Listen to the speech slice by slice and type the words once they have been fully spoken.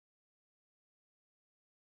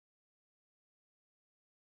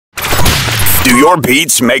Do your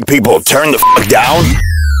beats make people turn the f down?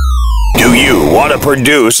 Do you want to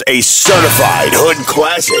produce a certified hood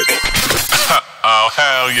classic? Oh,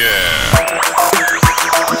 hell yeah.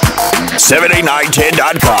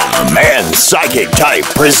 78910.com and Psychic Type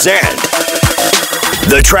present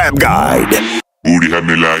The Trap Guide. Booty had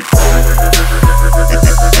me like.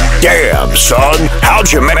 Damn, son,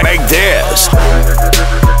 how'd you make this?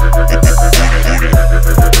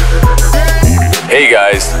 Hey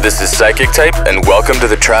guys, this is Psychic Type and welcome to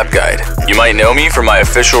The Trap Guide. You might know me from my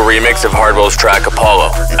official remix of HARDWELL's track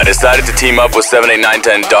Apollo. I decided to team up with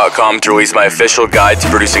 78910.com to release my official guide to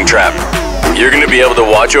producing trap. You're going to be able to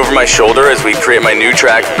watch over my shoulder as we create my new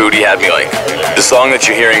track, Booty Had Me Like, the song that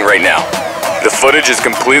you're hearing right now. The footage is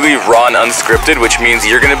completely raw and unscripted, which means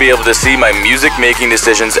you're going to be able to see my music-making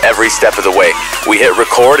decisions every step of the way. We hit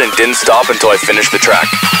record and didn't stop until I finished the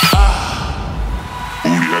track.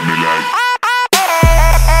 Booty had me like.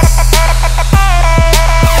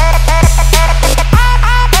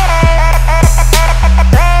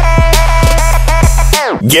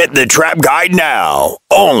 Get the Trap Guide now,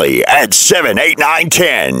 only at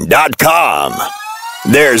 78910.com.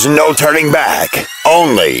 There's no turning back,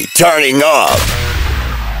 only turning up.